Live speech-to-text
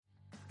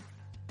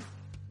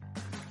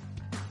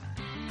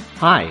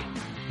Hi,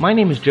 my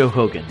name is Joe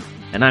Hogan,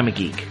 and I'm a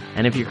geek.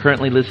 And if you're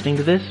currently listening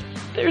to this,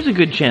 there's a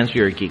good chance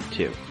you're a geek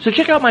too. So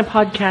check out my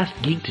podcast,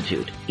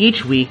 Geektitude.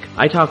 Each week,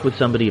 I talk with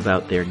somebody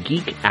about their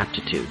geek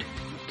aptitude.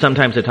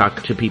 Sometimes I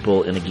talk to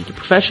people in a geeky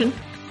profession.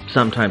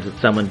 Sometimes it's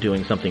someone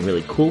doing something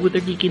really cool with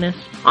their geekiness.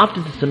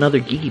 Often it's another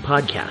geeky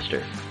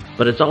podcaster.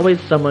 But it's always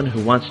someone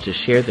who wants to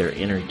share their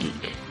inner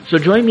geek. So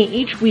join me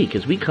each week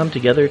as we come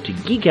together to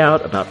geek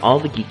out about all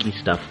the geeky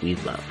stuff we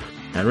love.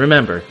 And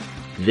remember,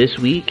 this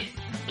week,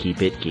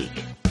 keep it geek.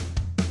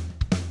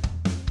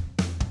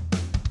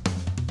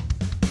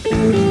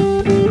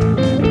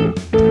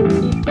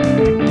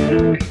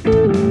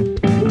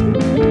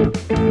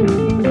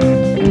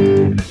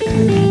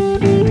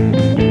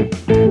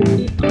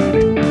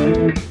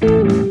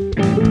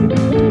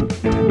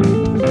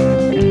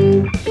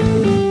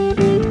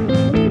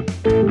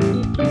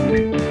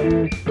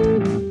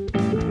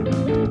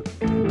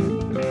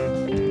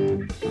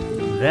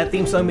 That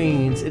theme song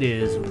means it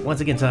is once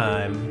again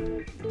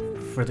time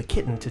for the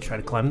kitten to try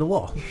to climb the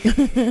wall.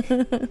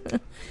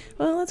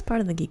 Well, that's part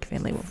of the geek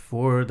family.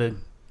 For the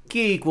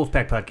Geek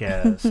Wolfpack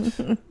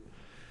podcast.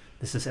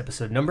 This is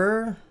episode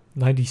number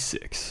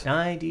 96.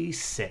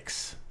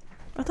 96.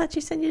 I thought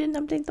you said you didn't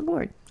update the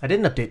board. I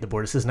didn't update the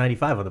board. It says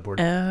 95 on the board.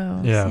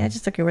 Oh, Yeah. See, I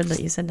just took your word that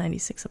you said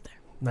 96 up there.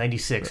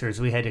 96, or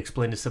as we had to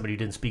explain to somebody who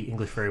didn't speak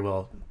English very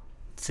well,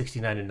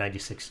 69 and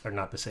 96 are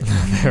not the same.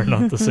 They're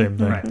not the same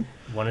thing. Right.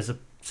 One is a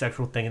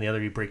sexual thing and the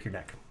other you break your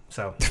neck.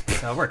 So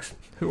that's how it works.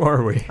 Who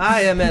are we?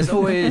 I am, as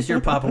always,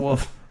 your Papa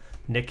Wolf,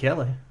 Nick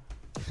Kelly.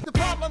 The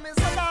problem is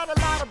I got a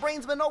lot of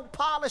brains but no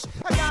polish.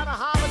 I gotta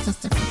holler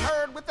just to be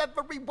heard. With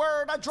every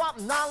word I drop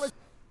knowledge.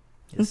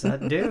 Yes, I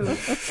do.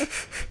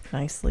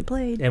 Nicely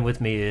played. And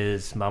with me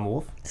is Momma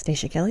Wolf.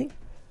 Stacia Kelly.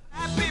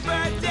 Happy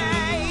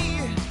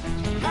birthday,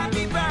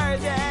 happy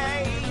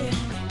birthday.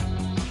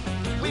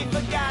 We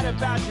forgot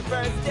about your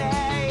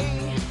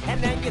birthday,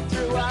 and then you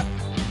threw up.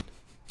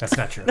 That's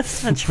not true.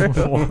 That's not true.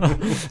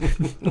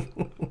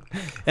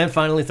 And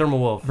finally, Thermal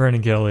Wolf.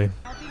 Brandon Kelly.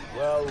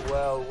 Well,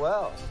 well,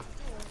 well.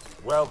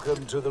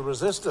 Welcome to the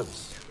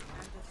Resistance.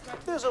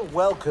 Here's a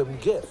welcome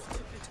gift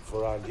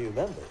for our new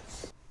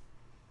members.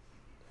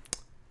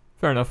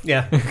 Fair enough.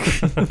 Yeah.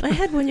 I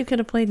had one you could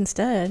have played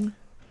instead.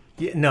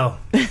 Yeah, no.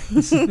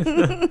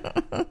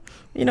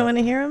 You don't want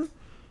to hear him?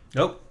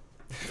 Nope.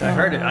 I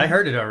heard it. I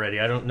heard it already.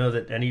 I don't know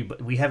that any.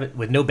 We have it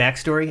with no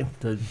backstory.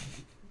 The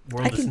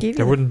world I could give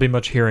There you wouldn't be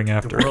much hearing the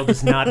after. world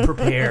is not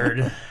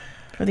prepared.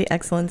 for the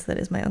excellence that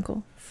is my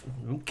uncle.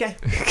 Okay.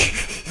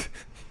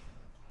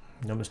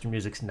 No, Mr.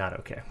 Music's not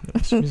okay.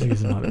 This music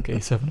is not okay.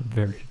 He's having a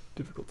very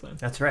difficult time.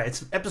 That's right.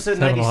 It's episode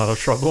Having 96. a lot of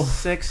trouble.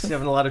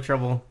 Having a lot of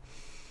trouble.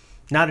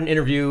 Not an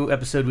interview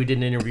episode. We did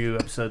an interview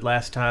episode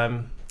last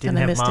time. Didn't And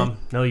I have missed Mom. it.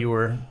 No, you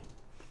were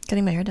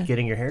Getting my hair done.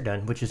 getting your hair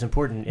done, which is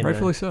important in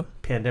Rightfully the so.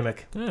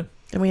 pandemic. Yeah.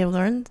 And we have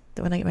learned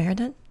that when I get my hair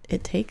done,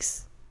 it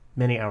takes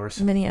Many hours.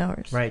 many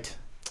hours. Right.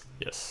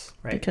 Yes.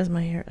 Right. Because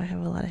I have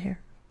a lot of hair.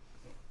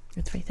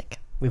 It's very thick.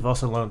 We've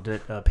also learned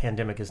that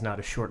pandemic is not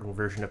a shortened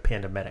version of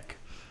pandemic,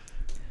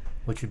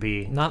 which would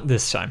be Not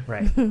this time.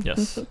 right.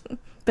 Yes.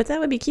 But that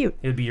would be cute.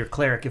 It would be your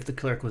cleric if the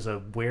cleric was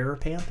a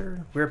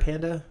were-panda, We're a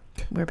panda.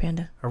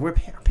 or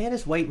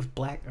panda's white with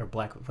black or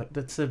black with white.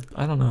 That's a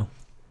I don't know.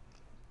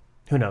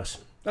 who knows.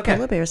 Okay.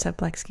 Polar bears have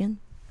black skin.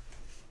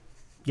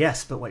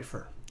 Yes, but white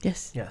fur.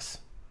 Yes. Yes.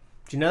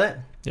 Do you know that?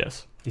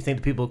 Yes. Do you think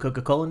the people at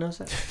Coca-Cola knows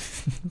that?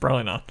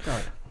 Probably not.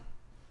 Probably not.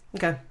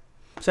 Okay.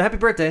 So happy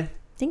birthday.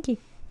 Thank you.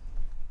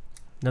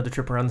 Another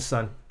trip around the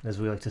sun, as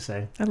we like to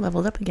say. I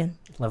leveled up again.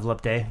 Level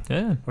up day.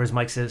 Yeah. Or as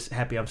Mike says,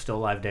 happy I'm still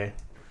alive day.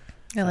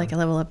 I like a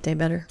level up day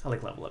better. I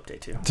like level up day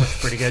too. That's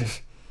pretty good.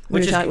 We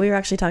Which were, is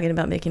actually talking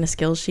about making a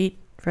skills sheet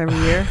for every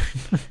year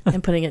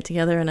and putting it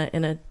together in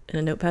a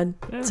notepad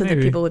Yeah, so that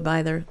maybe. people would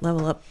buy their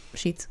level up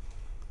sheets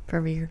for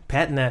every year.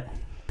 patent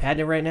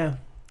it right now.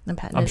 I'm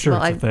patenting I'm it. sure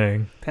Well, it's a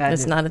thing. Patent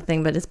it's it. not a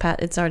thing, but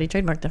it's already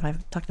trademarked if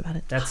I've talked about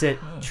it. That's it.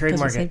 Because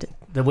Trademark we saved it.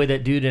 The way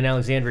that dude in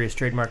Alexandria has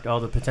trademarked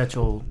all the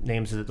potential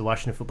names that the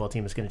Washington football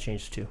team is going to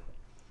change to.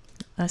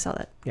 I saw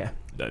that. Yeah.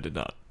 I did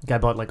not. Guy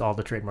bought like all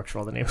the trademarks for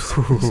all the names.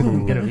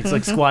 It's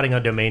like squatting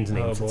on domains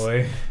names.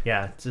 It's-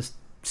 yeah, it's just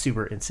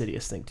super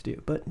insidious thing to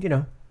do. But,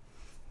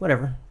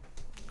 whatever.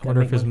 I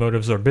wonder if his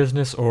motives are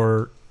business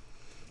or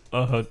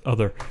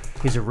other.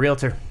 He's a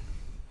realtor.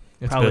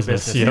 It's Probably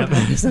business.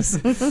 business,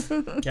 Yep.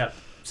 Business. Yeah.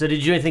 So did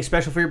you do anything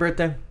special for your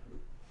birthday?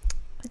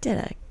 I did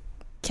a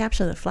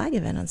capture the flag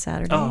event on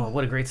Saturday. Oh,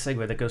 what a great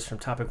segue that goes from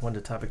topic 1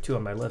 to topic 2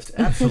 on my list.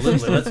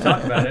 Absolutely. Let's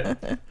talk about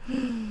it.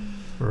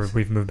 Or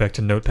we've moved back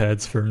to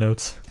notepads for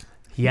notes.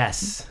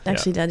 Yes.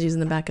 Actually, Dad's using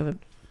the back of an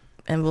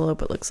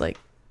envelope, it looks like.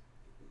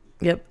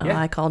 Yep, Yeah.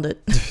 I called it.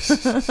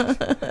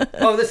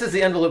 Oh, this is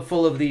the envelope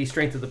full of the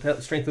strength of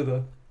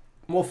the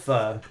wolf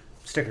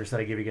stickers that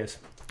I give you guys.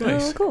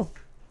 Nice. Oh, cool.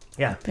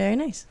 Yeah. Very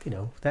nice.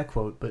 That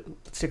quote, but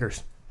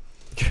stickers.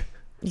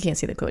 You can't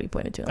see the quote he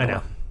pointed to. I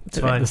know. It's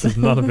okay. fine. This is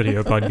not a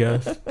video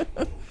podcast.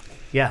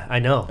 Yeah, I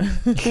know.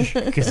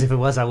 Because if it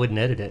was, I wouldn't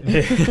edit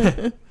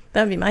it.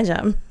 That would be my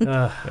job.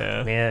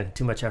 Yeah. Man,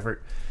 too much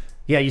effort.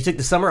 Yeah, you took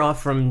the summer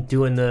off from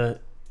doing the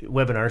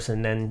webinars,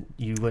 and then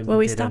you went. Well,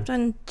 we stopped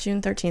on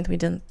June 13th. We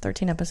did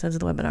 13 episodes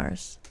of the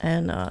webinars,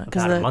 and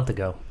about a month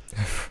ago.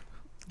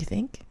 You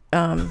think?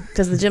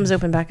 Because the gyms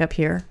opened back up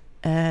here,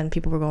 and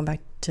people were going back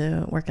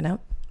to working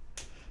out.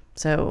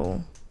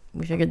 So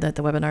we figured that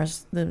the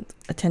webinars, the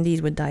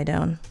attendees would die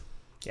down.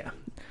 Yeah.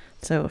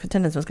 So if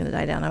attendance was going to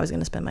die down, I was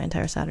going to spend my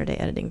entire Saturday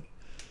editing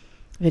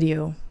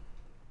video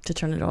to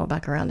turn it all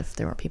back around if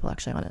there weren't people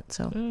actually on it.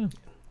 So,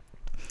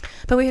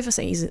 but we have a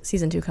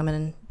season 2 coming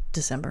in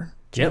December,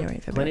 January,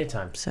 February. Plenty of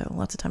time. So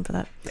lots of time for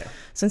that. Yeah.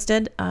 So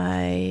instead,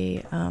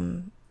 the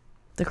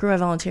crew I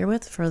volunteer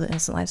with for the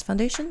Innocent Lives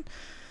Foundation,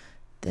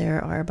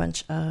 there are a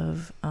bunch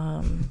of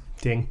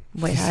Ding.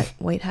 white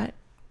hat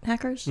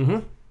hackers. Mm-hmm.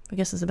 I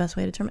guess is the best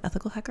way to term it,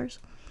 ethical hackers.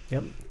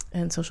 Yep.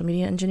 And social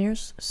media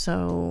engineers.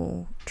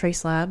 So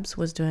Trace Labs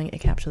was doing a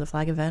Capture the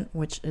Flag event,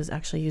 which is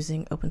actually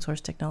using open source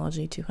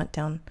technology to hunt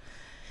down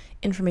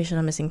information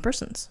on missing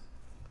persons.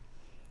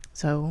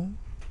 So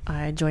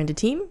I joined a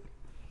team,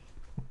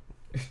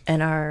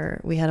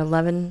 and we had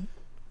 11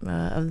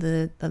 of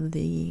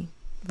the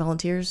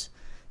volunteers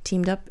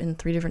teamed up in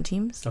 3 different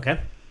teams. Okay.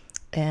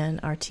 And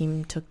our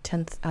team took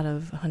 10th out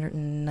of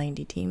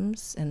 190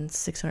 teams and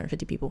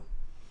 650 people.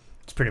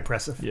 It's pretty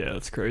impressive. Yeah,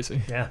 that's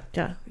crazy. Yeah.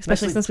 Yeah,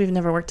 especially since we've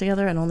never worked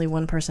together and only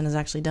one person has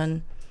actually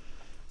done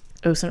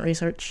OSINT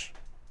research.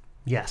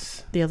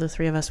 Yes. The other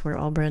 3 of us were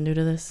all brand new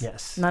to this.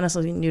 Yes. Not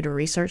necessarily new to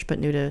research, but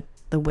new to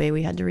the way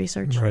we had to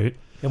research. Right.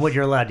 And what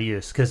you're allowed to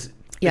use, because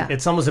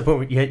it's almost a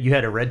point where you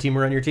had a red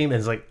teamer on your team, and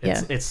it's like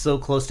it's so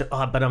close to.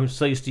 Oh, but I'm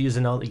so used to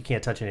using all that you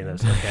can't touch any of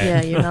those. Okay.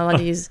 Yeah, you're not allowed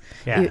to use.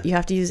 Yeah. You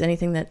have to use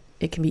anything that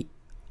it can be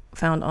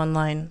found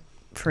online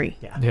free.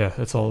 Yeah. Yeah,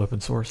 it's all open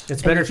source.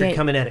 It's better if you're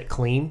coming at it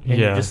clean and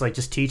you're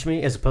just teach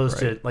me, as opposed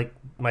to like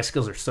my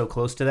skills are so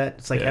close to that.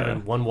 It's like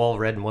having one wall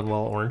red and one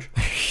wall orange.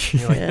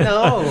 And you're like,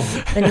 no.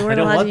 And you weren't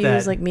allowed to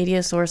use like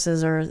media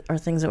sources or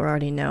things that were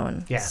already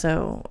known. Yeah.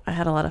 So I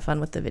had a lot of fun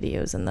with the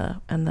videos and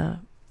the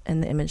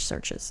image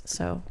searches.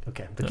 So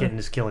okay, the kitten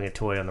is killing a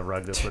toy on the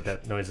rug. That's what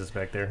that noise is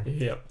back there.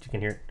 Yep. You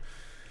can hear it.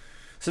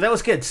 So that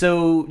was good.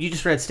 So you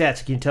just read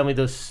stats. Can you tell me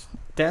those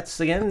stats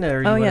again?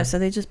 Or so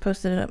they just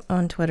posted it up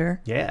on Twitter.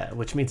 Yeah,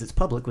 which means it's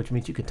public, which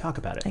means you can talk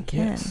about it. I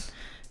can. Yes.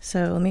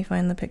 So let me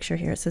find the picture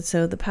here. It said,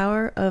 so the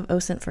power of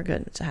OSINT for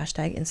good. It's a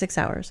hashtag in 6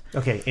 hours.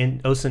 Okay,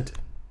 and OSINT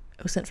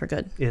for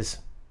good is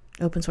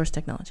open source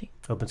technology.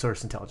 Open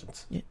source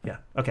intelligence. Yeah.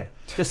 Okay.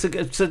 So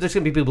there's going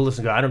to be people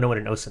listening. I don't know what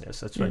an OSINT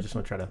is. That's what I just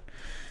want to try to.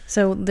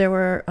 So there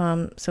were,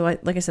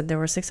 like I said, there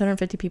were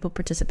 650 people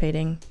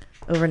participating,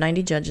 over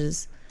 90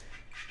 judges,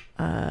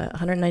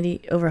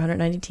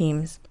 190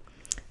 teams.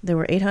 There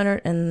were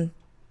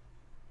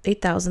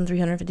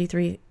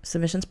 8,353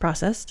 submissions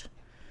processed,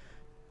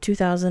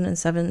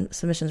 2,007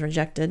 submissions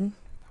rejected,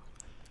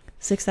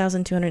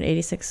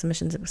 6,286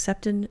 submissions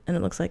accepted, and it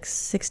looks like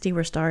 60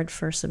 were starred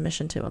for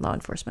submission to law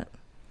enforcement.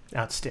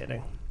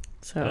 Outstanding.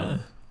 So,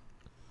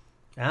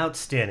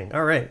 outstanding.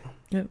 All right.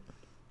 Yep.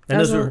 And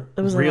those were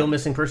real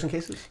missing person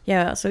cases?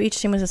 Yeah. So each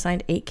team was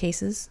assigned 8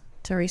 cases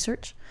to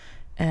research,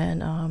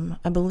 and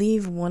I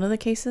believe one of the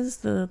cases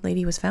the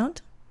lady was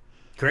found.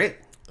 Great.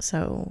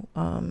 So,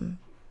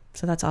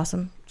 so that's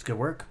awesome. It's good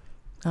work.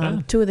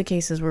 2 of the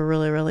cases were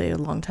really, really a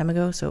long time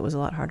ago, so it was a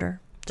lot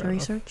harder to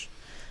research.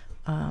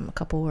 A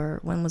couple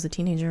one was a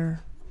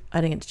teenager.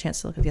 I didn't get a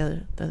chance to look at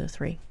the other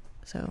 3,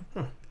 so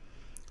it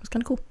was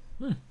kind of cool.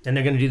 And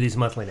they're going to do these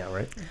monthly now,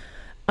 right?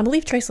 I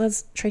believe Trace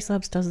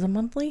Labs does them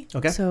monthly.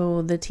 Okay.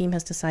 So the team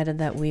has decided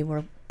that we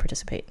will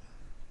participate.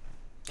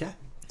 Yeah.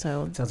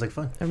 So sounds like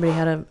fun.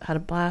 Everybody had a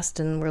blast,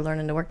 and we're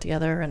learning to work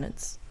together, and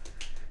it's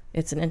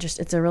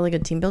a really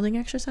good team building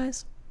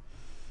exercise.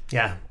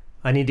 Yeah,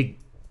 I need to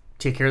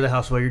take care of the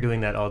house while you're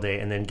doing that all day,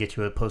 and then get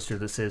you a poster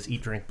that says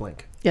 "Eat, Drink,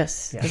 Blink."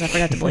 Yes, because I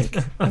forgot to blink.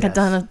 I got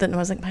done with it, and I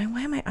was like,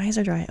 "Why my eyes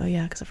are dry?" Oh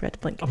yeah, because I forgot to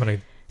blink. I'm gonna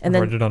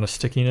write it on a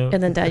sticky note.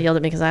 And then Dad yelled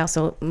at me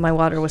because my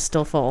water was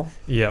still full.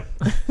 Yep.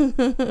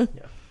 Yeah.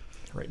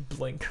 Right,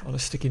 blink on a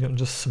sticky note and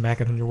just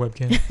smack it on your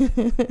webcam.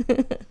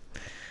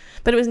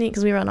 But it was neat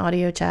because we were on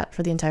audio chat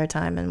for the entire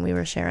time, and we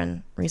were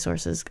sharing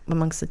resources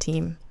amongst the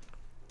team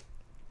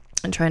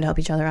and trying to help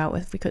each other out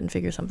if we couldn't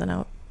figure something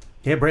out.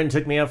 Yeah, Brandon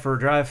took me out for a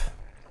drive.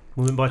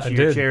 We went and bought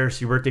your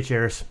chairs, your birthday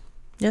chairs.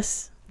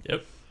 Yes.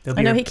 Yep.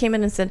 I know he came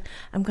in and said,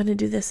 "I'm going to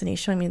do this," and he's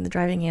showing me the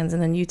driving hands,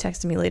 and then you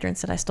texted me later and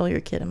said, "I stole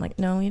your kid." I'm like,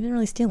 "No, you didn't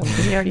really steal him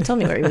because he already told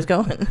me where he was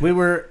going."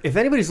 If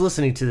anybody's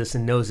listening to this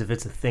and knows if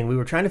it's a thing, we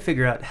were trying to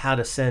figure out how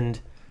to send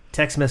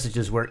text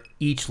messages where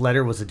each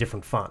letter was a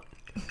different font.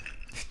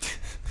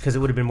 Because it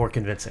would have been more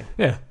convincing.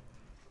 Yeah.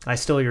 I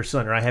stole your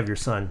son, or I have your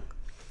son.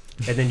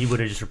 And then you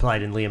would have just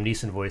replied in Liam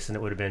Neeson voice, and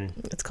it would have been...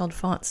 It's called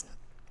fonts.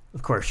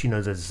 Of course, she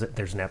knows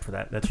there's an app for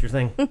that. That's your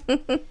thing.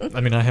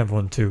 I mean, I have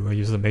one too. I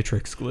use the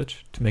Matrix glitch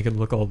to make it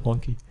look all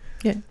wonky.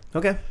 Yeah.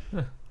 Okay.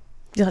 Yeah.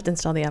 You'll have to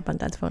install the app on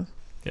Dad's phone.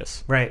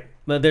 Yes. Right.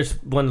 But there's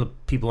one of the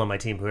people on my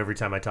team who every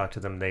time I talk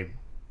to them, they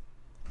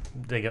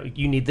go,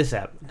 "You need this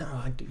app."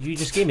 No, you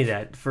just gave me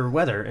that for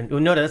weather. And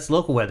no, that's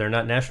local weather,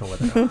 not national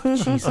weather. Oh,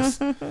 Jesus.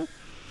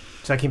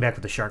 So I came back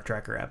with the Shark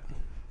Tracker app.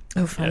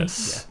 Oh, funny.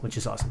 Yes. Yeah, which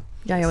is awesome.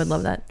 Yeah, I would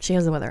love that. She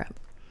has the weather app.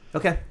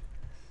 Okay.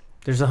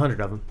 There's 100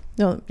 of them.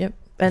 No, yep.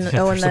 And Yeah,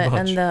 there's a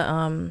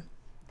bunch.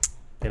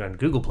 And on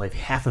Google Play,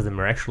 half of them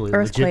are actually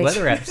Earthquake.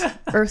 legit weather apps.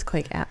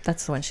 Earthquake app.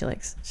 That's the one she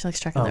likes. She likes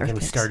tracking the Get me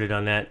earthquakes. started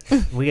on that.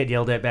 We get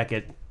yelled at back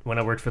at when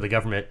I worked for the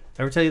government.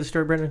 Ever tell you the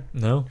story, Brendan?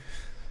 No.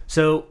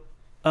 So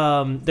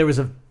there was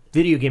a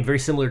video game very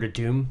similar to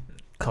Doom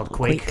called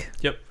Quake.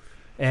 Yep.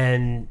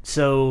 And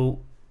so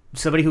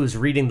somebody who was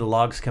reading the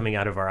logs coming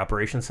out of our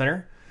operations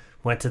center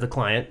went to the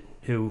client,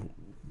 who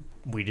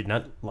we did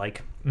not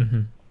like,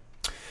 Mm-hmm.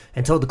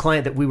 and told the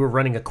client that we were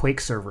running a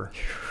Quake server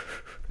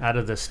out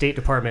of the State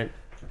Department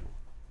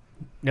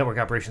Network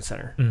Operations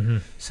Center. Mm-hmm.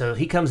 So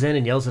he comes in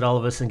and yells at all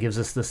of us and gives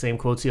us the same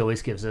quotes he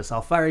always gives us.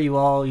 I'll fire you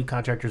all. You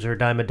contractors are a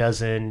dime a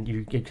dozen.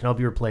 You can all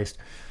be replaced.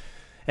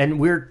 And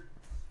we're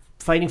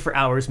fighting for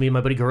hours, me and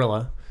my buddy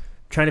Gorilla,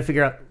 trying to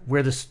figure out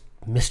where this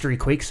mystery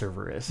Quake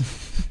server is.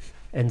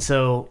 And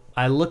so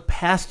I look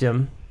past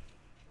him,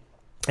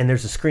 and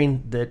there's a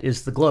screen that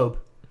is the globe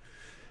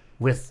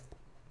with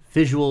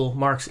visual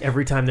marks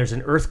every time there's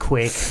an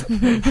earthquake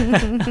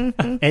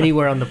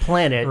anywhere on the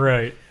planet.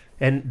 Right.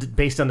 And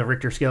based on the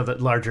Richter scale, the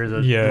larger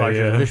the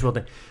Yeah. visual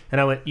thing.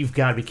 And I went, you've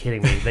got to be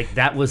kidding me. Like,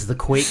 that was the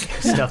Quake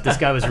stuff this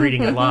guy was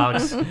reading in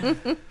logs.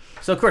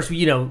 So, of course,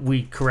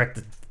 we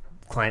corrected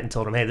the client and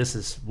told him, hey, this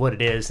is what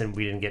it is. And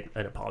we didn't get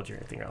an apology or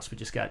anything else. We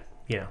just got,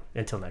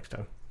 until next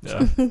time.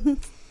 Yeah.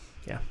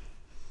 Yeah.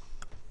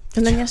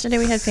 And then yesterday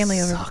we had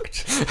family over.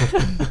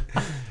 Sucked.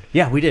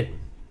 Yeah, we did.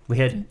 We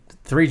had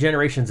 3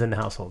 generations in the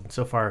household.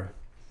 So far,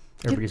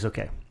 everybody's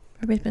okay.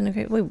 Everybody's been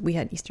okay. We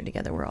had Easter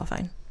together. We're all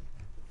fine.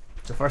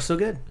 So far, so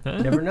good.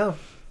 Never know.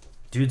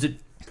 Dudes at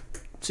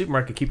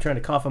supermarket keep trying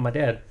to cough on my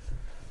dad.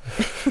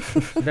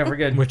 Never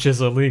good. Which is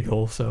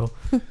illegal, so.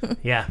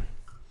 Yeah.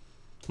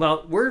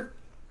 Well, we're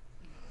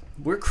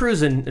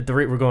cruising at the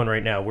rate we're going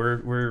right now.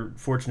 We're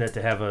fortunate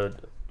to have a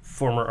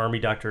former Army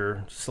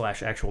doctor /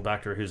 actual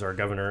doctor who's our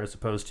governor, as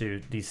opposed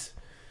to these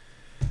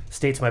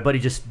states. My buddy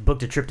just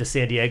booked a trip to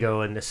San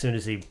Diego, and as soon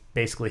as he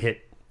basically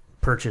hit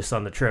purchase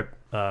on the trip,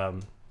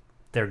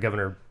 their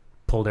governor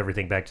pulled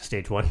everything back to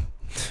stage 1.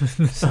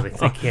 So they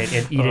can't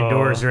eat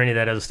indoors or any of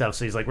that other stuff.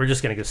 So he's like, we're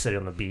just going to go sit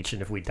on the beach,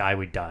 and if we die,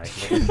 we die.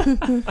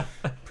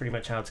 Pretty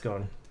much how it's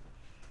going.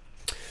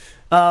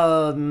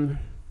 Brandon,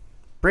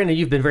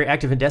 you've been very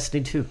active in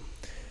Destiny too.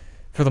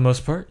 For the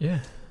most part, yeah.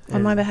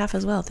 On my behalf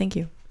as well. Thank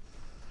you.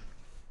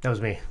 That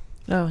was me.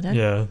 Oh, that,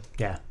 Yeah.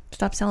 Yeah.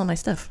 Stop selling my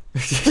stuff.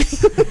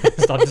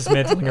 Stop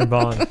dismantling our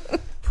bond.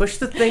 Push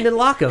the thing to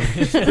lock them.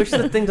 Push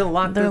the thing to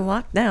lock They're the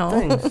locked now.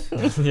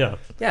 things. Yeah.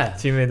 Yeah.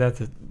 So you made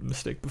that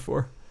mistake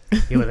before.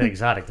 You with an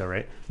exotic though,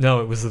 right?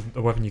 No, it was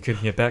a weapon you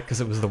couldn't get back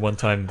because it was the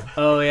one-time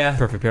Oh yeah.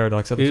 perfect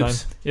paradox at the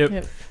Oops. time. Yep.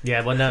 Yep.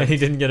 Yeah. Well, no. And he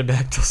didn't get it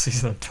back till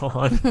Season of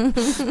Dawn.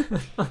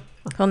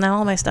 Well, now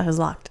all my stuff is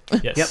locked.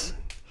 Yes. Yep.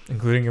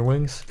 Including your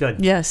wings.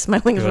 Good. Yes, my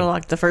wings Good. were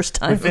locked the first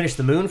We time. finished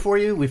the moon for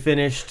you. We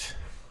finished.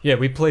 Yeah,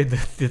 we played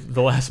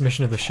the last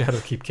mission of the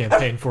Shadowkeep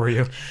campaign for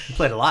you. We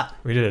played a lot.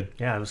 We did.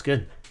 Yeah, it was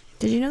good.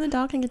 Did you know the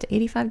dog can get to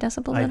 85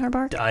 decibels in her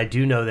bark? I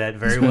do know that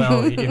very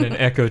well. In an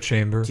echo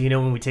chamber. Do you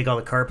know when we take all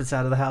the carpets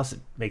out of the house, it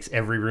makes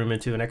every room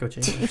into an echo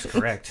chamber? That's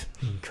correct.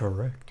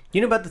 Correct. You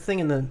know about the thing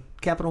in the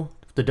Capitol,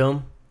 the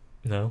dome?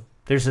 No.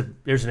 There's an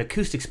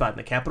acoustic spot in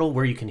the Capitol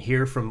where you can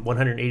hear from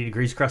 180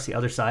 degrees across the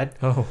other side.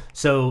 Oh.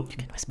 So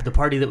whisper. the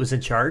party that was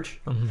in charge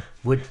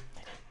would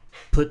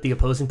put the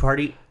opposing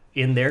party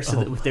in there so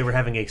that if they were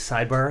having a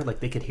sidebar, like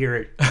they could hear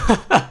it.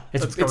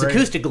 It's great.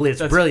 acoustically, it's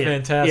That's brilliant.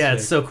 fantastic. Yeah,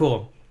 it's so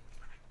cool.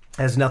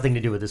 Has nothing to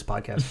do with this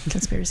podcast.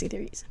 Conspiracy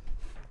theories.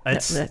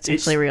 It's That's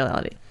actually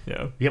reality.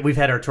 Yeah. Yeah, we've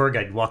had our tour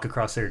guide walk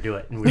across there to do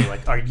it, and we were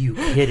like, "Are you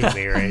kidding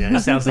me?" Right? And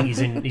it sounds like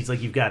he's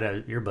like, "You've got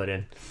a earbud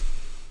in."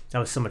 That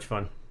was so much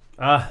fun.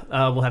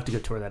 We'll have to go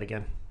tour that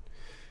again,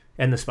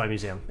 and the Spy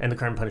Museum, and the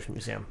Crime and Punishment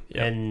Museum,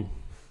 Yep.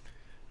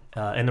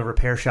 and the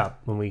repair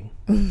shop when we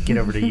get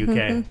over to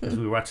UK, because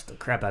we watched the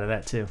crap out of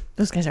that too.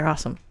 Those guys are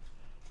awesome.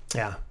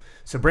 Yeah.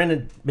 So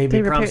Brandon made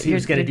me promise he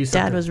was going to do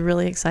something. Dad was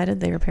really excited.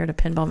 They repaired a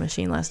pinball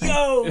machine last night.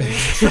 Yo,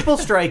 Triple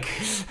Strike!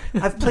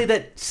 I've played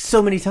that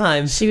so many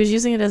times. She was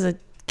using it as a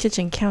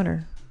kitchen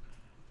counter.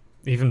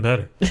 Even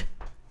better.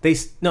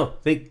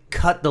 They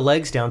cut the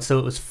legs down so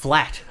it was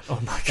flat. Oh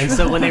my god. And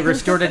so when they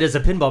restored it as a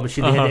pinball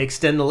machine, they had to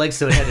extend the legs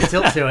so it had to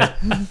tilt to it.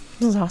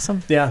 It was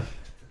awesome. Yeah.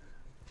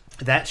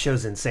 That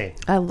show's insane.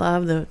 I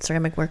love the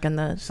ceramic work and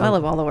I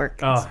love all the work.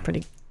 It's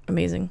pretty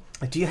amazing.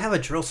 Do you have a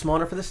drill small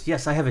enough for this?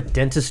 Yes, I have a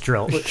dentist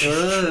drill.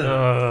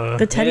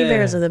 The teddy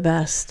bears are the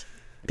best.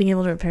 Being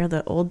able to repair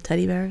the old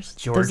teddy bears.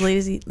 George. Those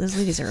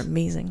ladies are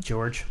amazing.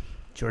 George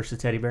the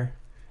teddy bear.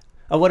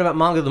 Oh, what about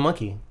Mongo the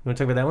monkey? You want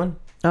to talk about that one?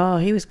 Oh,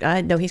 he's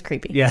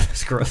creepy. Yeah,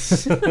 that's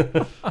gross.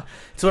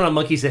 It's one on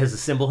monkeys that has the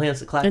cymbal hands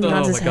that clap. And Oh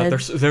nods my his god,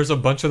 head. there's a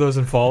bunch of those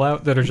in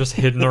Fallout that are just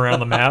hidden around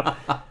the map,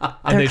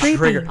 and They're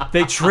creepy.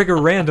 they trigger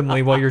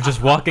randomly while you're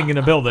just walking in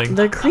a building,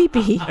 They're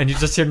creepy. and you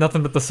just hear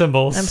nothing but the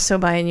symbols. I'm so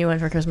buying you one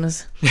for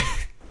Christmas.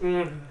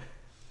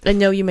 I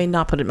know you may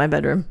not put it in my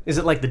bedroom. Is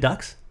it like the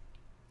ducks?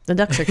 The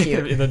ducks are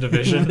cute. in the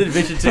division. The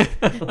Division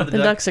 2. The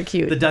ducks are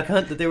cute. The duck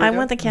hunt that they were I doing?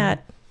 want the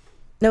cat.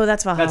 No,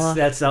 that's Valhalla.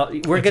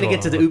 We're going to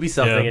get to the Valhalla.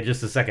 Ubisoft Yeah. thing in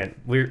just a second.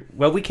 We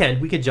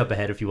could jump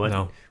ahead if you want.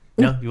 No.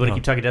 No? You want to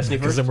keep talking Destiny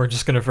Because first? then we're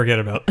just going to forget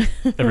about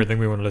everything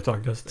we wanted to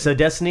talk Destiny. So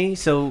Destiny,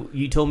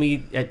 you told me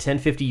at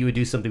 1050 you would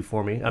do something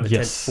for me. I'm at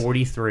Yes.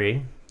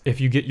 1043. If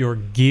you get your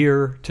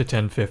gear to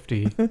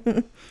 1050,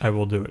 I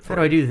will do it for How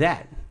do I you. do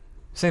that?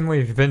 Same way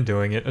you've been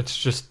doing it. It's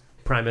just,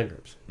 Prime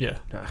engrams. yeah.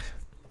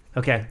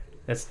 Okay.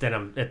 Then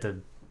I'm at the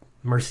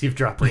mercy of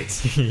drop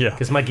rates. Yeah.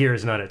 Because my gear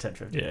is not at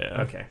 1050.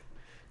 Yeah. Okay.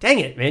 Dang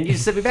it, man. You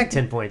just sent me back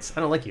 10 points.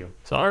 I don't like you.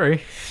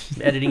 Sorry.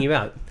 I'm editing you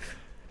out.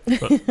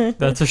 But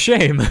that's a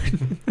shame.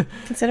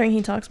 Considering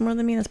he talks more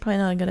than me, that's probably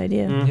not a good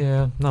idea. Mm.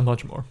 Yeah, not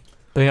much more.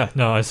 But yeah,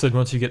 no, I said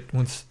once.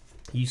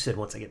 You said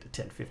once I get to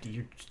 1050,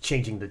 you're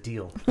changing the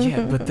deal.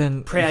 Yeah, but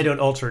then. Pray I don't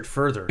alter it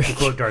further, to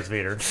quote Darth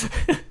Vader.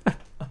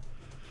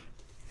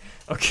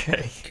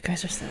 Okay. You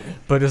guys are silly.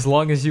 But as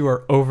long as you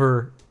are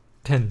over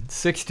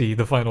 1060,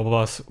 the final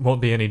boss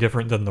won't be any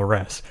different than the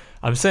rest.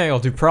 I'm saying I'll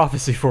do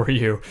prophecy for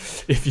you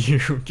if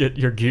you get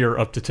your gear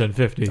up to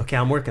 1050. Okay,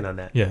 I'm working on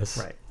that. Yes.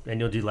 Right. And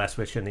you'll do Last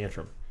Wish in the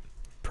interim.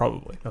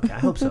 Probably. Okay, I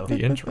hope so.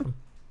 The interim.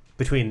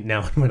 Between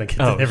now and when I get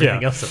to Oh,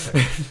 everything yeah. else up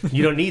there.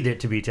 You don't need it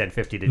to be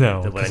 1050 to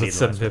No, do what I because need.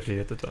 it's in Last Wish. 750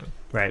 at the time.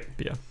 Right.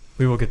 But yeah,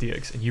 we will get the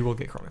eggs, and you will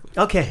get Chronicles.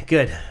 Okay,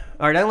 good.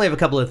 All right, I only have a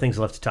couple of things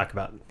left to talk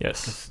about.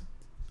 Yes.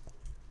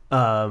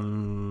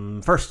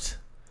 First,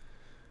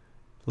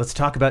 let's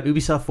talk about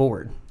Ubisoft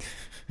Forward,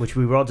 which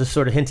we were all just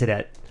sort of hinted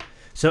at.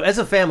 So as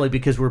a family,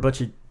 because we're a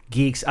bunch of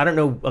geeks, I don't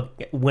know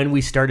when we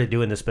started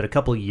doing this, but a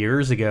couple of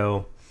years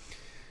ago,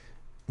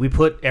 we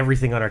put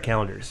everything on our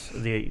calendars.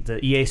 The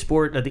EA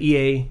Sport, the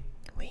EA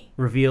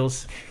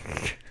reveals.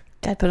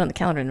 Dad put it on the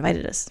calendar and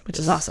invited us, which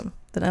is awesome.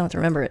 Then I don't have to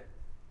remember it.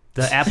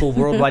 The Apple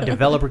Worldwide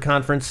Developer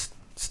Conference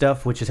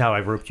stuff, which is how I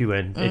roped you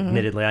in.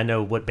 Admittedly, I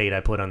know what bait I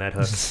put on that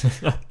hook.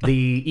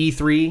 The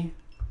E3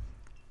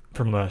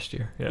 From last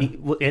year. Yeah.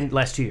 in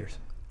last 2 years.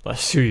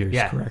 Last 2 years,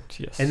 Yeah. correct.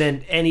 Yes. And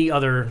then any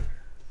other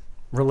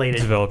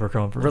related developer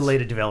conference.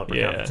 developer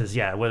Yeah. conferences.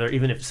 Yeah, whether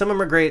even if some of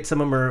them are great,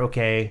 some of them are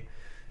okay.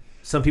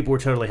 Some people were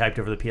totally hyped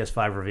over the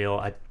PS5 reveal.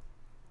 I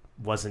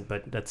wasn't,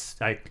 but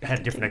I had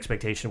a different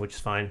expectation, which is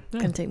fine.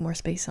 Gonna take more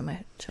space on my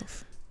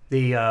shelf.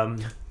 The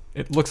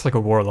It looks like a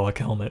Warlock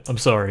helmet. I'm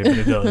sorry, but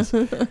it does.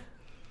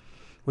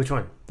 which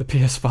one? The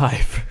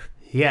PS5.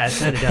 Yeah, it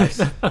kind of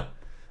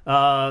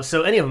does.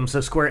 So any of them. So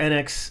Square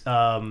Enix,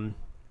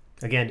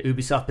 again,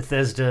 Ubisoft,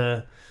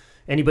 Bethesda,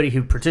 anybody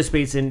who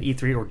participates in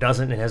E3 or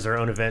doesn't and has their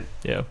own event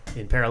Yeah.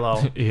 in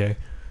parallel. EA.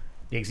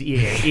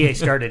 EA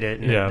started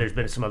it, and Yeah. there's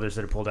been some others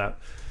that have pulled out.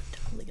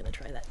 Totally gonna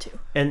try that too.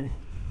 And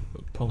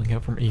Pulling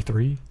out from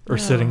E3 or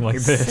No, sitting like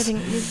this.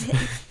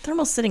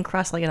 Thermal's sitting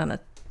cross-legged on a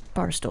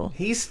bar stool.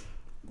 he's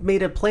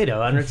made of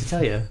Play-Doh. I don't know what to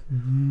tell you.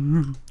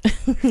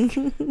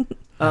 And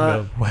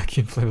a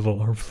wacky inflatable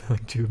arm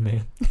flailing tube,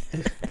 man.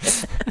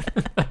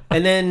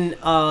 And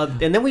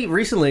then we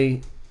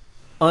recently,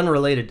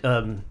 unrelated,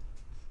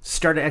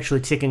 started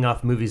actually ticking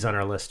off movies on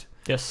our list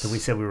Yes. that we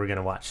said we were going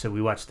to watch. So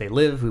we watched They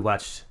Live. We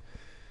watched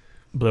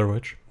Blair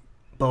Witch.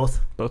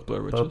 both. Both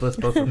Blair Witches.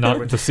 Both.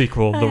 Not the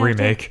sequel, I the have to-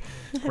 remake.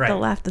 I had Right. to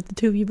laugh at the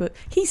two of you, but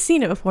he's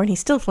seen it before and he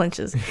still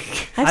flinches.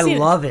 I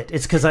love it.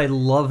 It's because I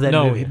love that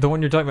No, movie. the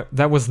one you're talking about,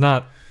 that was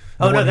not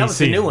the Oh, no, one that he's was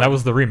the seen. new one. That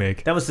was the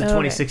remake. That was the Oh, okay.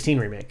 2016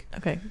 remake.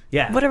 Okay.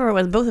 Yeah. Whatever it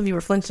was, both of you were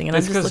flinching, and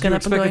It's I'm just because you looking up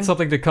and expected going,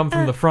 something to come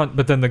from the front,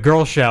 but then the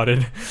girl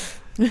shouted.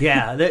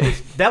 Yeah,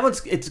 that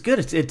one's it's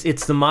good.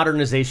 It's the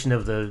modernization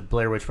of the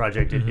Blair Witch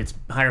Project. It's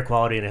higher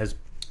quality and it has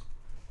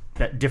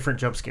that different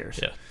jump scares.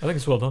 Yeah, I think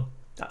it's well done.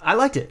 I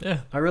liked it. Yeah.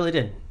 I really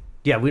did.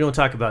 Yeah, we don't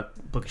talk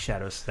about Book of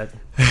Shadows. That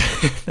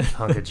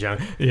hunk of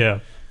junk. Yeah,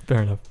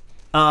 fair enough.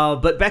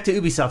 But back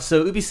to Ubisoft.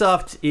 So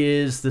Ubisoft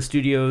is the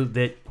studio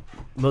that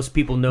most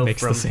people know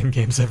Makes from the same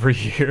games every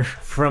year.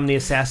 from the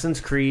Assassin's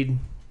Creed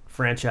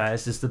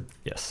franchise. Is the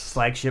Yes,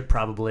 flagship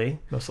probably.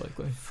 most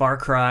likely. Far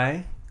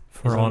Cry.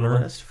 For is on the Honor.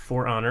 list.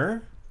 For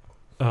Honor.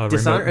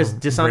 Rainbow- is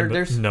Dishonored Rainbow-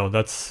 theirs? No,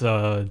 that's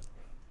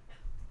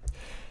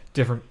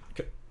different.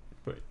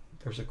 Wait,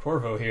 there's a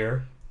Corvo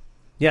here.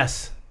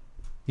 Yes.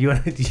 You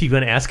want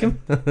to ask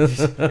him?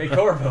 Hey,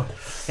 Corvo.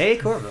 Hey,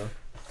 Corvo.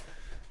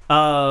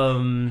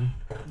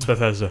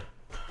 Bethesda.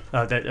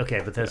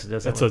 Okay, Bethesda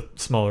does that That's one. a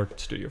smaller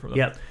studio from them.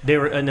 Yep. They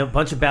were in a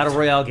bunch of Battle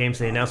Royale games.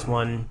 They announced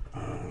one.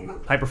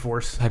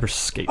 Hyperforce.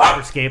 Hyperscape.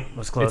 Hyperscape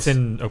was close. It's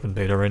in open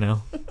beta right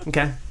now.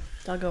 Okay.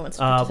 I'll go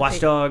and Watch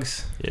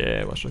Dogs.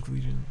 Yeah, Watch Dogs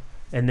Legion.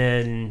 And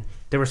then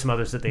there were some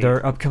others that they...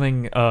 Their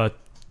upcoming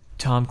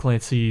Tom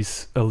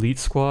Clancy's Elite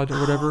Squad or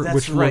whatever, That's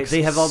which right. looks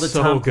They have all the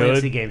so Tom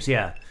Clancy good. games.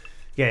 Yeah.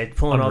 Yeah,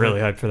 pulling I'm all really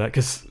the... hyped for that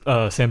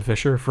because Sam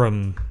Fisher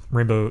from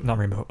what's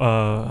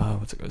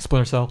it called?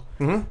 Splinter Cell,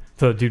 Mhm.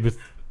 the dude with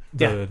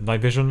the Yeah.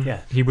 night vision.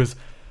 Yeah. He was.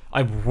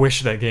 I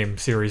wish that game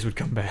series would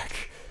come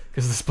back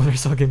because the Splinter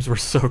Cell games were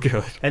so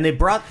good. And they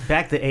brought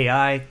back the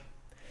AI.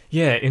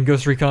 Yeah, in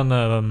Ghost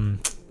Recon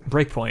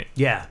Breakpoint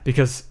Yeah.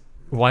 because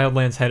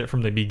Wildlands had it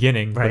from the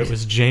beginning, but Right. it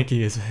was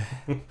janky as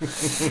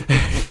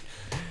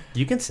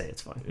You can say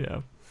it's fun.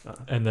 yeah.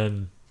 And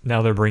then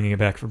now they're bringing it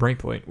back for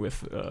Breakpoint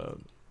with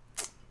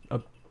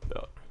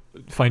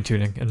fine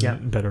tuning and Yeah.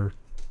 better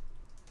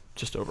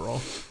just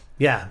overall.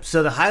 Yeah.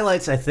 So the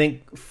highlights, I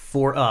think,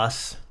 for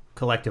us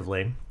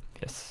collectively,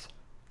 Yes.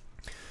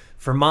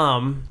 for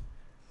Mom,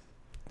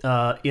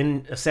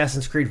 in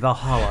Assassin's Creed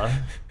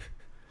Valhalla,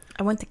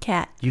 I want the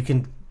cat. you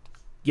can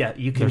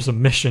There's a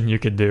mission you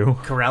could do.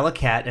 corral a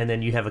cat, and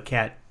then you have a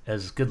cat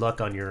as good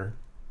luck on your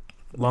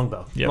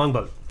longbow. Yep.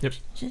 Longboat. Yep.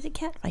 She's a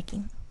cat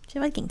Viking. She's a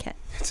Viking cat.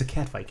 It's a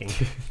cat Viking.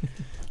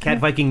 Cat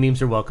Viking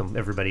memes are welcome,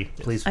 everybody.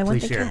 Please, I want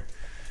please the share.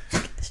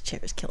 cat. This chair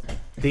is killing me.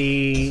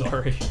 The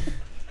Sorry.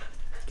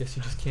 Guess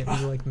you just can't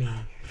be like me.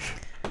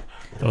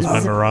 That was my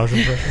Mirage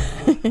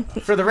impression.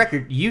 For the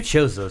record, you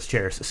chose those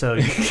chairs, so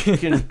you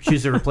can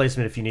choose a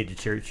replacement if you need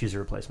to choose a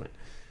replacement.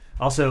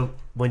 Also,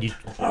 when you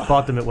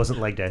bought them, it wasn't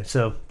leg day,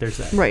 so there's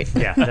that. Right.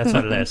 Yeah, that's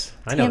what it is.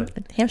 I know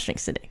it.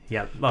 Hamstrings today.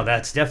 Yeah, well,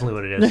 that's definitely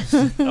what it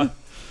is.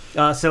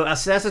 So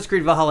Assassin's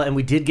Creed Valhalla, and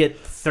we did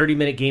get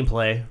 30-minute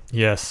gameplay,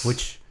 Yes.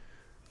 which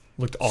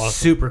looked awesome.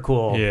 super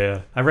cool.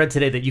 Yeah. I read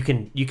today that you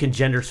can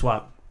gender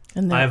swap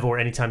And there Ivor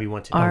anytime you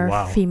want to. are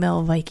wow.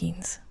 female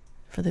Vikings.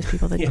 For those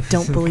people that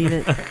don't believe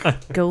it,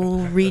 go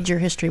read your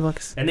history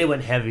books. And they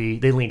went heavy.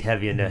 They leaned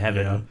heavy into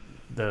having Yeah.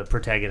 the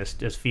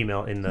protagonist as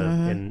female in the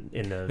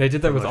in the. They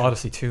did that with promotion.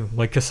 Odyssey too.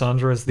 Like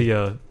Cassandra is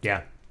the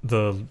Yeah.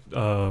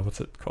 what's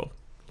it called?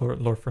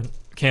 Lord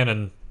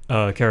canon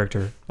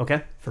character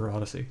Okay. for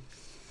Odyssey.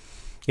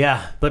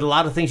 Yeah, but a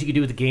lot of things you could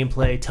do with the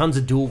gameplay. Tons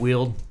of dual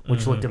wield,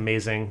 which looked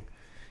amazing.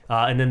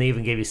 And then they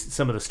even gave you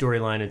some of the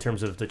storyline in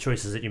terms of the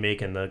choices that you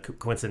make and the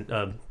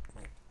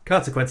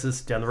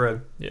consequences down the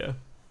road, Yeah.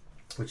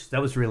 which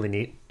that was really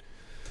neat.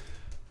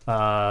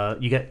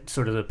 You get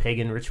sort of the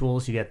pagan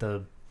rituals. You get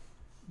the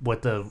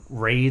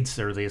raids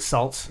or the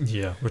assaults.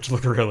 Yeah, which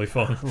looked really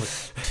fun.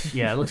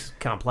 Yeah, it looks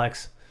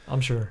complex.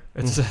 I'm sure.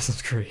 It's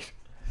Assassin's Creed.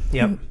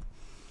 Yep.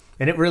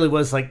 And it really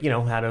was like,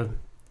 how to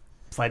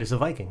fight as a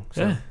Viking.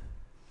 So. Yeah.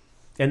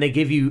 And they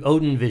give you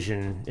Odin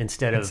vision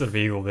instead of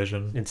Eagle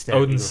Vision. instead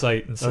of Odin's Eagle-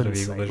 Sight instead Odin's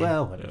of Eagle Sight. Vision.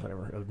 Well, Yeah.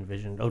 whatever. Odin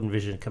vision. Odin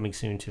vision coming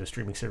soon to a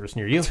streaming service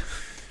near you.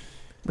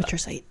 Witcher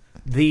site.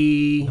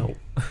 The No.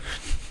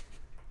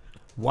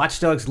 Watch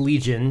Dogs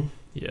Legion,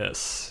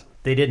 Yes.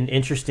 they did an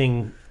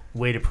interesting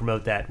way to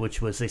promote that,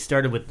 which was they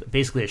started with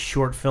basically a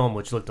short film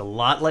which looked a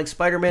lot like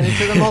Spider-Man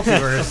Into the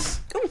Multiverse,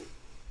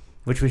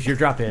 which was your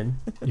drop-in,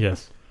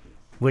 Yes.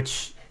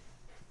 which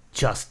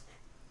just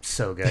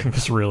so It good.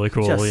 was really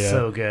cool. Just yeah.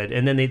 so good.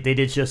 And then they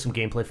did show some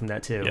gameplay from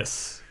that too.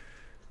 Yes.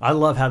 I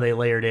love how they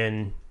layered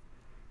in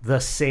the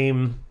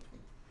same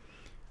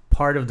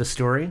part of the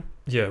story,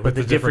 Yeah, but with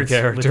the different difference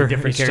character with the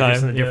different each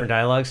characters time. and the different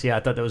dialogues. Yeah, I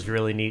thought that was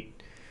really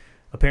neat.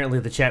 Apparently,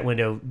 the chat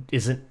window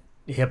isn't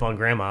hip on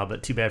grandma,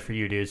 but too bad for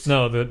you, dudes.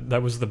 No,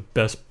 that was the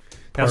best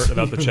That was- part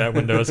about the chat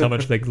window is how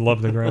much they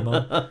love the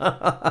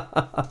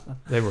grandma.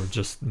 They were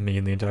just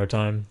mean the entire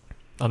time,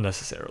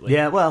 unnecessarily.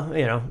 Yeah, well,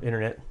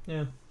 internet.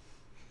 Yeah.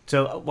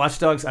 So, Watch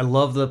Dogs, I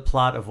love the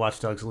plot of Watch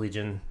Dogs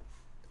Legion.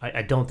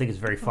 I don't think it's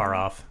very far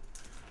off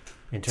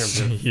in terms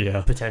of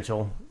Yeah.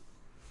 potential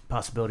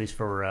possibilities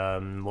for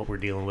what we're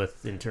dealing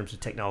with in terms of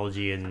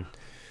technology and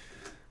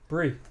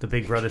the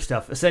Big Brother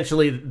stuff.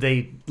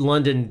 Essentially,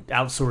 London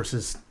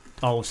outsources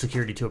all of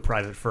security to a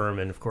private firm,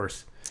 and of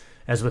course,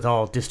 as with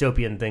all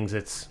dystopian things,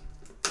 it's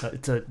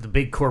the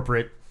big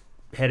corporate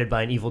headed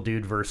by an evil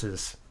dude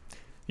versus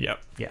Yeah.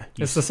 it's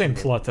It's the same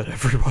plot that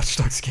every Watch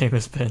Dogs game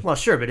has been. Well,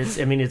 sure, but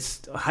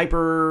it's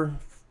hyper.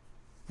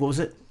 What was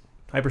it?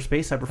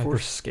 Hyperspace,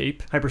 Hyperforce, Hyperscape.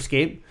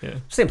 Hyperscape. Yeah.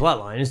 Same plot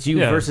line. It's you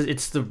Yeah. versus.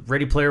 It's the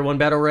Ready Player One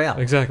battle royale.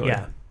 Exactly.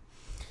 Yeah.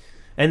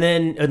 And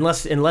then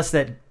unless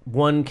that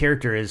one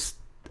character is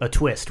a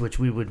twist, which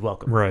we would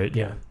welcome. Right.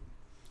 Yeah.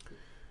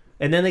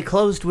 And then they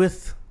closed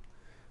with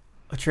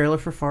a trailer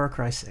for Far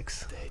Cry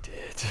 6 They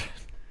did.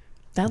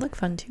 That looked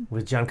fun too.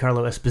 with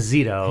Giancarlo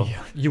Esposito.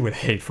 Yeah. You would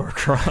hate Far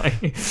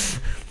Cry.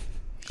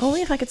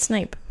 Only if I could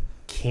snipe.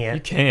 You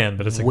Can't can,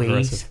 but it's wait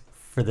aggressive.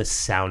 for the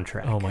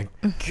soundtrack. Oh my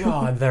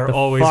god, they're The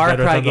always Far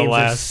better Cry than the games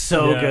last. are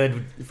so Yeah.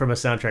 good from a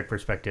soundtrack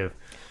perspective.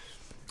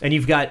 And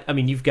you've got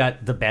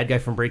the bad guy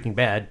from Breaking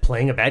Bad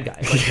playing a bad guy.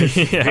 Like, it's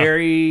Yeah.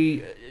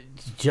 very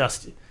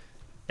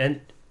and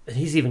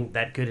he's even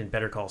that good in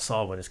Better Call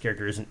Saul when his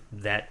character isn't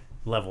that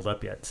leveled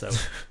up yet. So,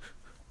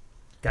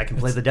 guy can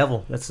play the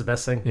devil. That's the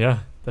best thing. Yeah,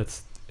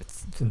 it's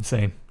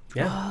insane.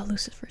 Yeah, Oh,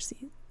 Lucifer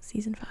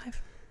season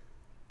 5.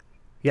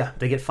 yeah.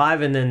 They get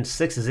 5, and then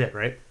 6 is it,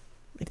 right?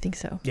 I think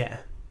so. Yeah.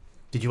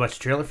 Did you watch the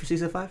trailer for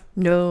season 5?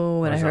 No,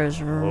 what I heard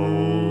is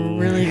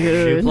really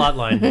good. Plot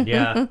line.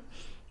 Yeah.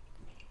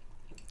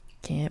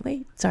 Can't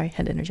wait. Sorry,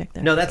 had to interject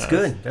there. No, that's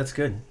good. That's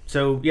good.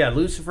 So yeah,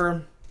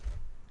 Lucifer.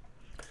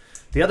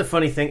 The other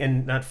funny thing,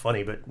 and not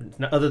funny, but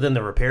other than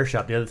the repair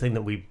shop, the other thing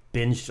that we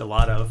binged a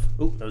lot of.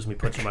 Oh, that was me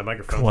punching my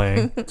microphone.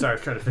 Clang. Sorry, I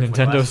was trying to fix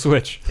my Nintendo glasses.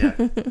 Switch.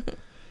 Yeah.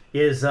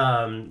 Is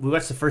we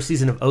watched the first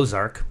season of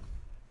Ozark.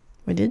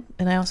 We did,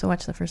 and I also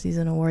watched the first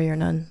season of Warrior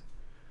Nun.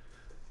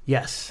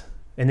 Yes,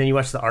 and then you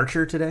watched The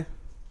Archer tonight.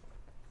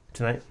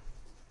 That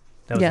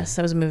was Yes,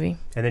 that was a movie.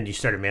 And then you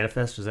started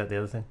Manifest. Was that the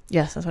other thing?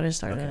 Yes, that's what I just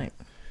started Okay. tonight.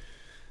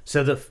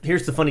 So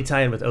here's the funny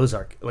tie-in with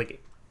Ozark.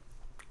 Like,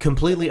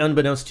 completely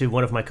unbeknownst to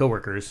one of my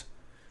coworkers,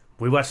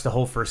 We watched the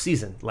whole first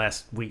season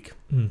last week.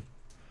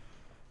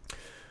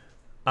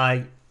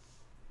 I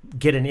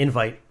get an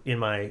invite in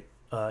my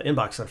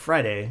inbox on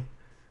Friday.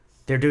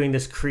 They're doing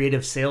this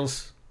creative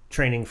sales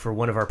training for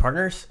one of our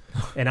partners,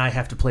 and I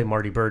have to play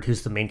Marty Bird,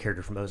 who's the main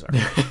character from Ozark.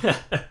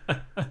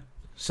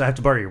 So I have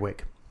to borrow your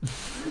wig.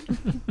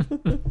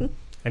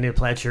 I need a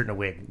plaid shirt and a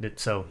wig.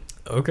 So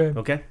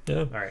okay, yeah,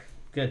 all right,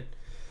 good.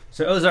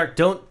 So Ozark,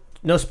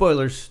 no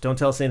spoilers. Don't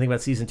tell us anything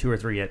about season 2 or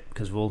 3 yet,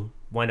 because we'll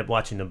wind up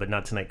watching them, but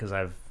not tonight because I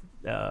have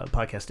a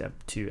podcast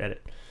to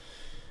edit.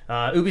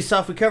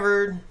 Ubisoft we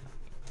covered.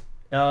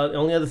 The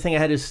only other thing I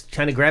had is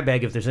kind of grab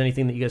bag. If there's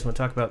anything that you guys want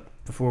to talk about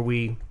before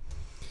we.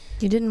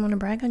 You didn't want to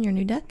brag on your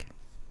new deck?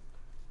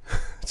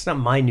 It's not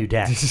my new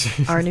deck.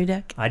 Our new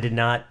deck? I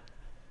didn't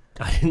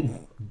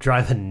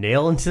drive a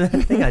nail into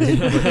that thing. I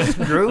didn't put a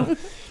screw.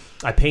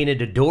 I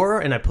painted a door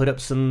and I put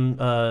up some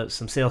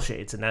sail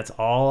shades, and that's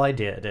all I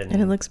did.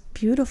 And it looks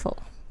beautiful.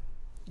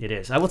 It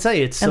is. I will tell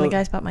you, it's and the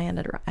guys bought my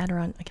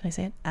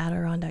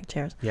Adirondack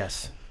chairs.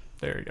 Yes.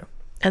 there you go.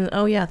 And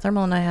oh yeah,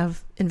 Thermal and I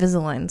have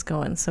Invisaligns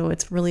going, so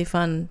it's really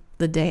fun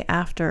the day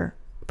after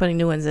putting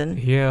new ones in.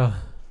 Yeah,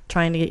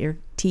 Trying to get your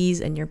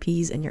T's and your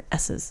P's and your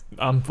S's.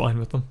 I'm fine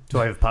with them. Do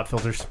I have pop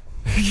filters?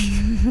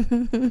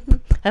 I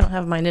don't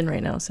have mine in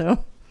right now,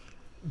 so.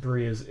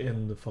 Brie is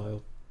in the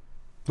file.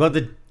 Well,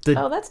 the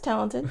Oh, that's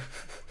talented.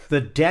 the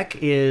deck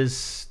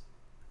is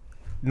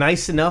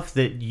nice enough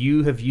that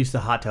you have used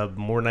the hot tub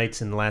more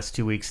nights in the last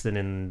 2 weeks than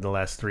in the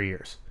last 3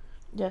 years.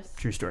 Yes.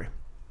 True story.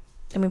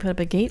 And we put up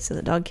a gate so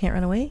the dog can't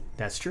run away.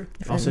 That's true.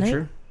 If Also at night.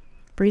 True.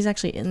 Bree's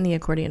actually in the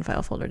accordion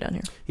file folder down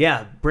here.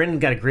 Yeah, Brandon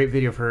got a great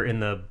video of her in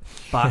the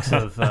box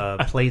of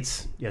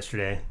plates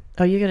yesterday.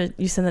 Oh,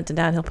 you send that to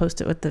Dad. He'll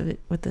post it with the.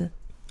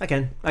 I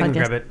can Podcast.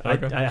 grab it.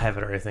 Okay. I have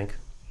it already, I think.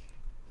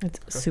 It's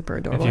super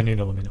If adorable. you need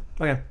to, let me know.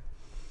 Okay.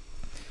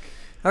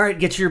 All right,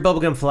 get your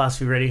bubblegum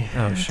philosophy ready.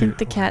 Oh, I think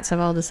the cats have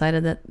all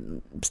decided that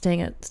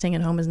staying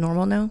at home is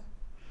normal now.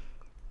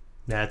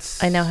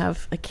 That's. I now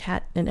have a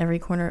cat in every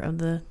corner of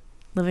the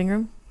living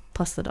room,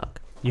 plus the dog.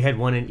 You had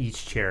one in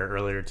each chair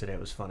earlier today. It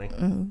was funny.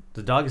 Mm-hmm.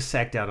 The dog is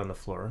sacked out on the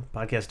floor.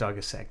 Podcast dog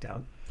is sacked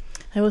out.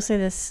 I will say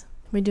this: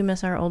 we do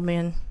miss our old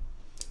man.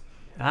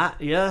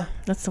 Yeah.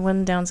 That's the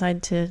one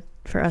downside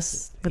for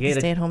us with He the had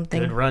a stay-at-home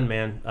thing. Good run,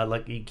 man.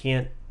 Like you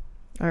can't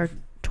Our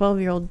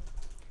 12-year-old,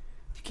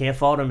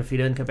 fault him if he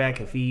doesn't come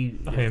back. If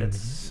I am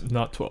that's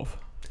not 12.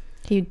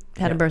 he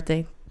had Yeah. a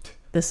birthday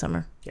this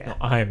summer. yeah. No,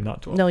 I am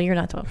not 12. No, you're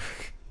not 12.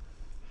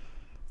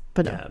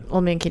 But Yeah.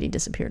 old man Kitty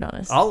disappeared on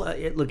us.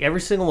 Look,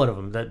 every single one of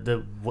them.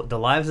 The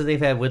lives that they've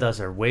had with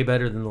us are way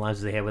better than the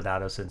lives they had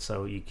without us. And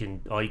so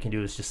all you can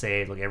do is just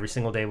say, look, every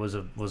single day was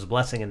a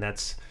blessing, and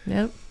that's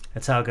Yep.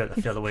 how it goes. I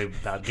feel the way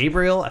about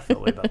Gabriel. I feel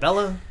the way about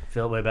Bella. I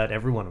feel the way about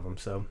every one of them.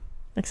 So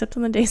Except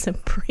on the days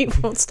that Brie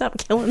won't stop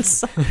killing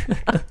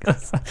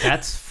socks.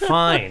 that's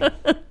fine.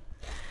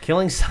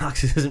 Killing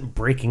socks isn't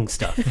breaking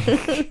stuff.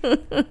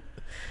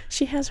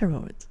 She has her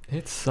moments.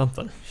 It's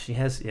something. She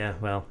has, yeah.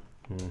 Well,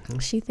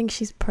 She thinks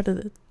she's part of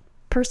the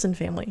person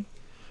family.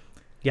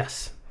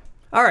 yes.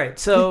 All right.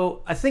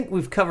 So I think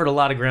we've covered a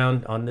lot of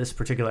ground on this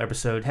particular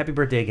episode. Happy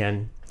birthday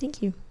again.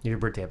 Thank you. Your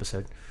birthday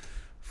episode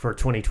for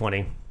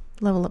 2020.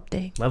 Level up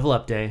day. Level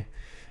up day.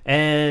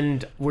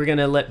 And we're going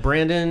to let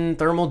Brandon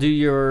Thermal do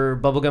your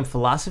bubblegum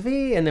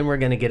philosophy, and then we're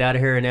going to get out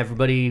of here, and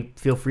everybody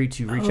feel free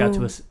to reach out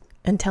to us.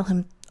 And tell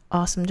him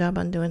awesome job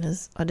on doing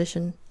his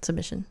audition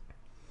submission.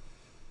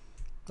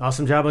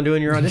 Awesome job on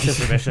doing your audition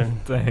submission.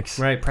 Thanks.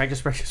 Right,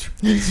 practice.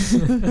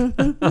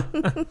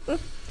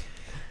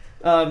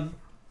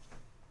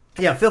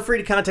 Yeah, feel free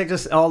to contact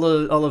us. All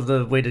of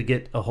the way to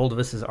get a hold of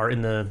us are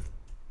in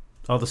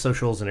all the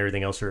socials, and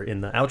everything else are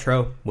in the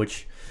outro,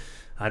 which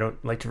I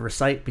don't like to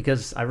recite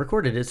because I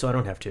recorded it, so I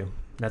don't have to.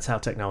 That's how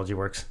technology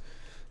works.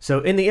 So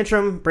in the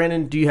interim,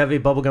 Brandon, do you have a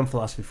bubblegum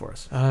philosophy for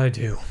us? I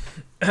do.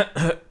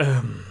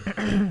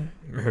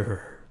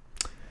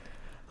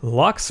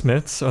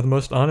 Locksmiths are the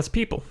most honest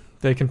people.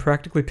 They can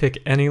practically pick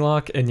any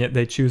lock, and yet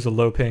they choose a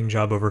low-paying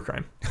job over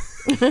crime.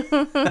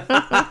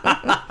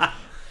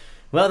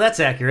 Well, that's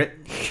accurate.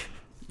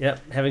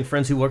 Yep, having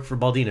friends who work for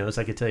Baldino's,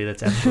 I could tell you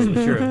that's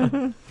absolutely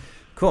true.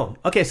 Cool.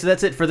 Okay, so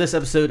that's it for this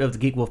episode of the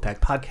Geek Wolfpack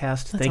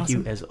podcast. Thank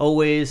you, as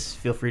always.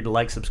 Feel free to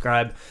like,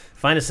 subscribe.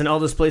 Find us in all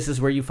those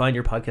places where you find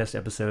your podcast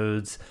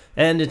episodes.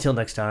 And until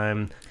next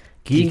time,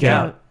 geek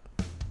out.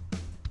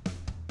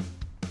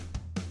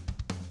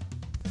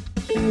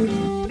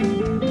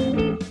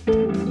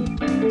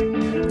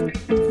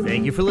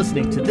 Thank you for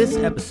listening to this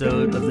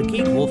episode of the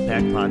Geek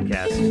Wolfpack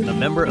podcast, a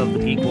member of the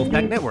Geek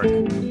Wolfpack Network.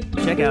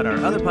 Check out our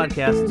other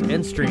podcasts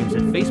and streams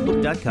at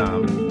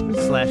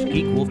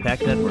facebook.com/Geek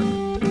Wolfpack Network.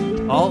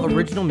 All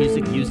original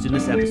music used in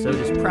this episode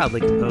is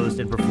proudly composed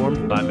and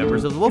performed by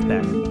members of the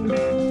Wolfpack.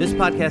 This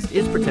podcast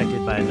is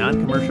protected by a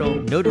non-commercial,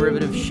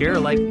 no-derivative,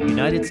 share-alike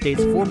United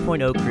States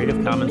 4.0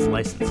 Creative Commons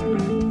license.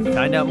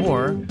 Find out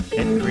more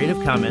at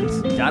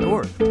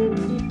creativecommons.org.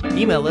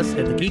 Email us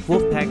at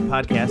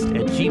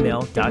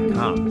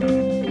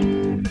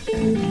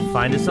thegeekwolfpackpodcast@gmail.com.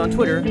 Find us on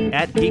Twitter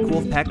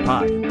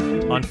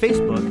 @GeekWolfpackPod. on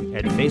Facebook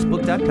at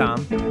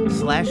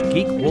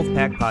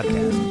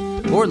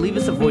facebook.com/geekwolfpackpodcast, or leave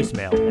us a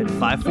voicemail at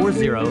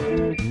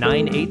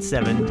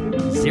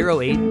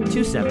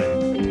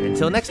 540-987-0827.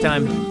 Until next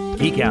time,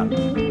 geek out.